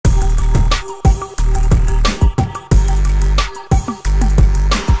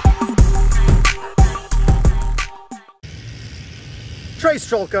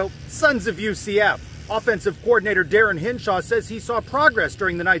Trylko, Sons of UCF. Offensive Coordinator Darin Hinshaw says he saw progress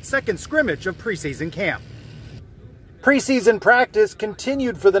during the night's second scrimmage of preseason camp. Preseason practice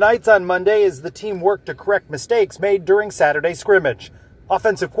continued for the Knights on Monday as the team worked to correct mistakes made during Saturday's scrimmage.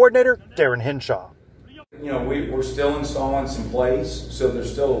 Offensive Coordinator Darin Hinshaw. You know, we're still installing some plays, so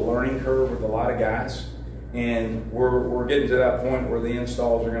there's still a learning curve with a lot of guys. And we're getting to that point where the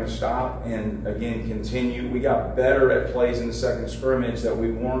installs are going to stop and, again, continue. We got better at plays in the second scrimmage that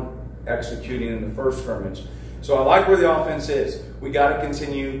we weren't executing in the first scrimmage. So I like where the offense is. We got to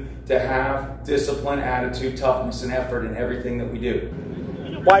continue to have discipline, attitude, toughness, and effort in everything that we do.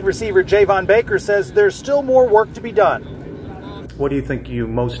 Wide receiver Javon Baker says there's still more work to be done. What do you think you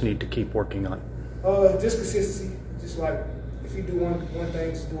most need to keep working on? Just consistency. Just like if you do one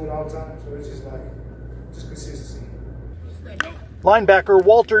thing, just do it all the time. So it's just like consistency. Linebacker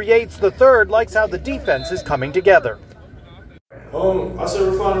Walter Yates III likes how the defense is coming together. I say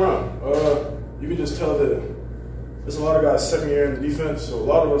we're flying around. You can just tell that there's a lot of guys second year in the defense, so a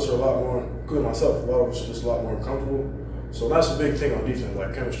lot of us are a lot more, including myself, a lot of us are just a lot more comfortable. So that's a big thing on defense,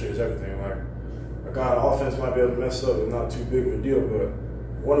 like chemistry is everything. Like a guy on offense might be able to mess up and not too big of a deal, but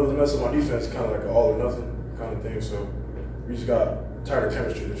one of the mess up on defense is kind of like an all or nothing kind of thing. So we just got tired of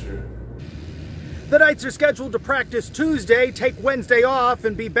chemistry this year. The Knights are scheduled to practice Tuesday, take Wednesday off,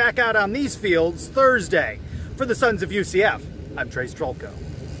 and be back out on these fields Thursday. For the Sons of UCF, I'm Trylko.